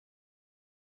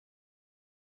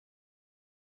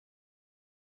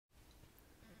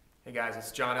Hey guys,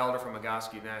 it's John Elder from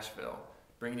Egoscue, Nashville,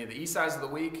 bringing you the E-cise of the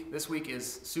week. This week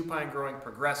is supine growing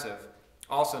progressive,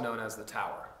 also known as the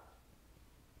tower.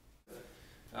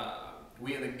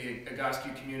 We in the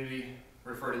Egoscue community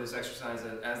refer to this exercise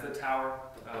as the tower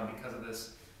because of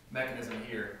this mechanism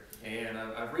here. And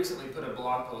I've recently put a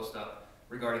blog post up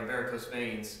regarding varicose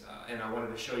veins, and I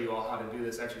wanted to show you all how to do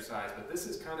this exercise. But this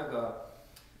is kind of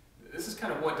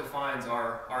what defines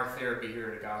our therapy here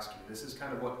at Egoscue. This is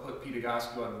kind of what put Pete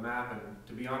Egoscue on the map, and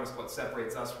to be honest, what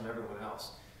separates us from everyone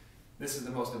else. This is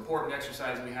the most important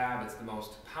exercise we have. It's the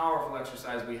most powerful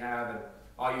exercise we have, and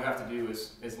all you have to do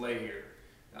is lay here.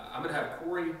 I'm going to have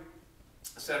Corey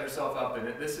set herself up in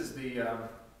it. This is the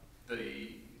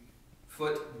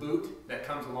foot boot that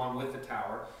comes along with the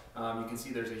tower. You can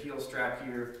see there's a heel strap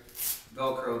here,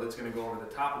 Velcro that's going to go over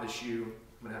the top of the shoe.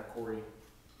 I'm going to have Corey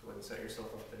go ahead and set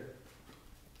yourself up there.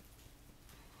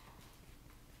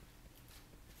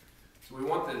 So we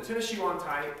want the tennis shoe on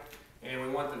tight, and we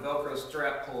want the Velcro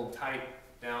strap pulled tight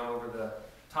down over the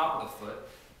top of the foot.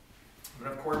 I'm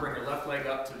going to have Corey bring her left leg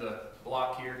up to the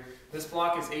block here. This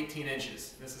block is 18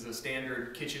 inches. This is a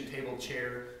standard kitchen table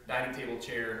chair, dining table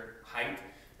chair height.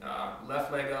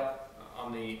 Left leg up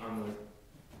on the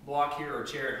block here or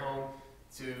chair at home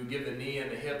to give the knee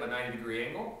and the hip a 90-degree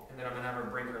angle. And then I'm going to have her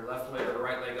bring her left leg or the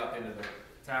right leg up into the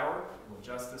tower. We'll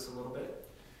adjust this a little bit.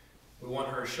 We want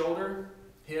her shoulder,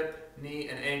 hip, knee,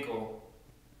 and ankle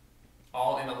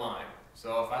all in a line.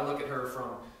 So if I look at her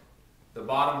from the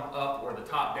bottom up or the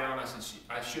top down,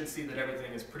 I should see that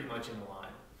everything is pretty much in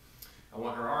line. I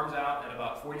want her arms out at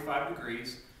about 45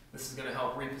 degrees. This is going to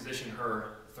help reposition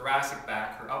her thoracic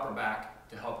back, her upper back,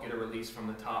 to help get a release from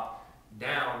the top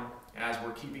down as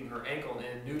we're keeping her ankle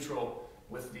in neutral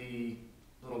with the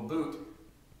little boot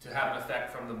to have an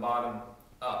effect from the bottom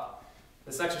up.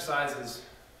 This exercise is,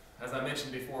 as I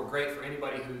mentioned before, great for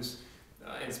anybody who's,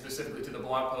 and specifically to the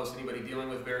blog post, anybody dealing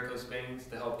with varicose veins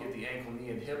to help get the ankle, knee,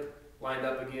 and hip lined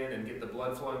up again and get the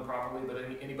blood flowing properly, but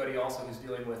anybody also who's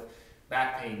dealing with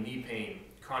back pain, knee pain,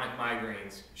 chronic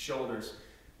migraines, shoulders,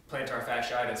 plantar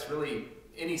fasciitis, really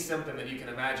any symptom that you can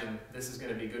imagine, this is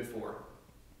going to be good for.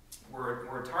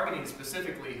 We're targeting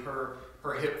specifically her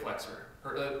hip flexor,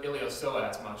 her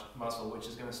iliopsoas muscle, which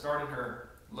is going to start in her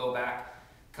low back,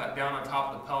 cut down on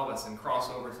top of the pelvis, and cross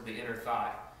over to the inner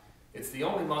thigh. It's the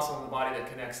only muscle in the body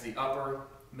that connects the upper,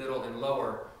 middle, and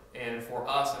lower. And for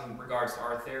us, in regards to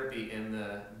our therapy and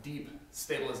the deep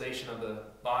stabilization of the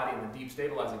body and the deep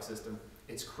stabilizing system,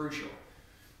 it's crucial.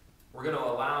 We're going to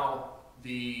allow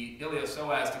the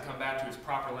iliopsoas to come back to its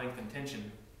proper length and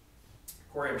tension.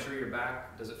 Corey, I'm sure your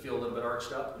back, does it feel a little bit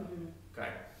arched up? Mm-hmm.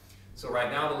 Okay. So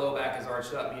right now the low back is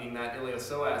arched up, meaning that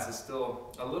iliopsoas is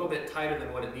still a little bit tighter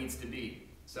than what it needs to be.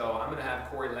 So I'm going to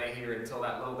have Corey lay here until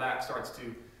that low back starts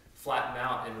to flatten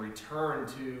out and return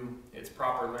to its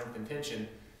proper length and tension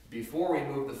before we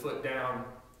move the foot down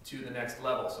to the next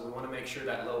level. So we want to make sure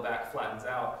that low back flattens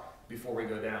out before we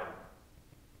go down.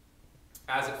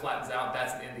 As it flattens out,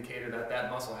 that's an indicator that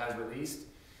that muscle has released,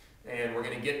 and we're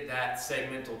going to get that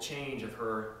segmental change of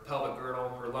her pelvic girdle,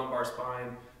 her lumbar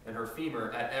spine, and her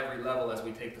femur at every level as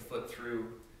we take the foot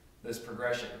through this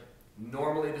progression.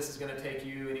 Normally this is going to take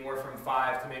you anywhere from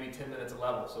 5 to maybe 10 minutes a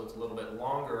level, so it's a little bit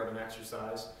longer of an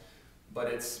exercise, but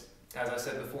it's, as I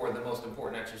said before, the most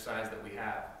important exercise that we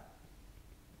have.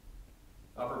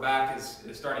 Upper back is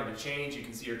starting to change. You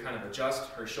can see her kind of adjust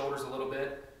her shoulders a little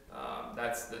bit.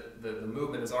 That's the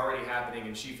movement is already happening,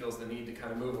 and she feels the need to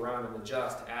kind of move around and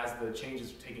adjust as the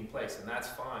changes are taking place, and that's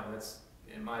fine. That's,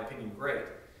 in my opinion, great.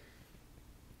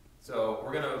 So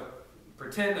we're going to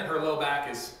pretend that her low back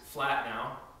is flat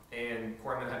now, and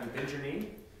Corey, I'm going to have you bend your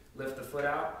knee, lift the foot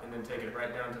out, and then take it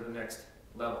right down to the next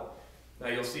level. Now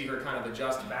you'll see her kind of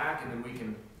adjust back, and then we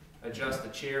can adjust the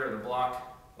chair or the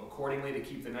block accordingly to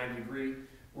keep the 90-degree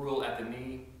rule at the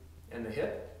knee and the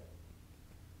hip.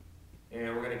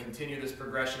 And we're going to continue this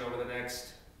progression over the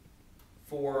next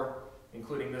 4,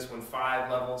 including this one,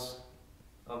 5 levels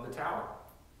of the tower.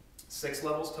 6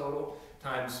 levels total,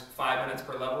 times 5 minutes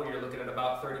per level. You're looking at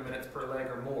about 30 minutes per leg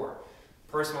or more.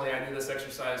 Personally, I do this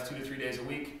exercise 2 to 3 days a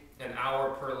week, an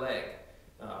hour per leg.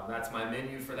 That's my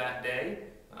menu for that day.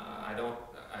 I don't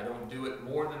do it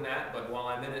more than that, but while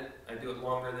I'm in it, I do it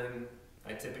longer than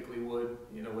I typically would,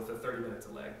 with the 30 minutes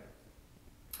a leg.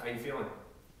 How are you feeling?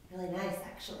 Really nice,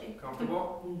 actually.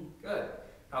 Comfortable? Good.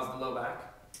 How's the low back?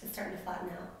 It's starting to flatten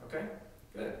out. Okay,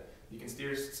 good. You can see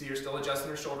her still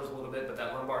adjusting her shoulders a little bit, but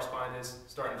that lumbar spine is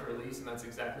starting to release, and that's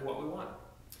exactly what we want.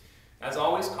 As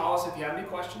always, call us if you have any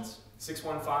questions,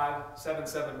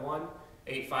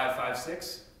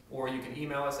 615-771-8556, or you can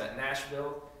email us at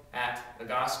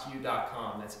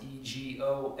nashville@egoscue.com. That's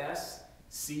EGOSCUE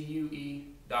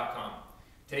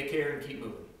Take care and keep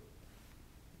moving.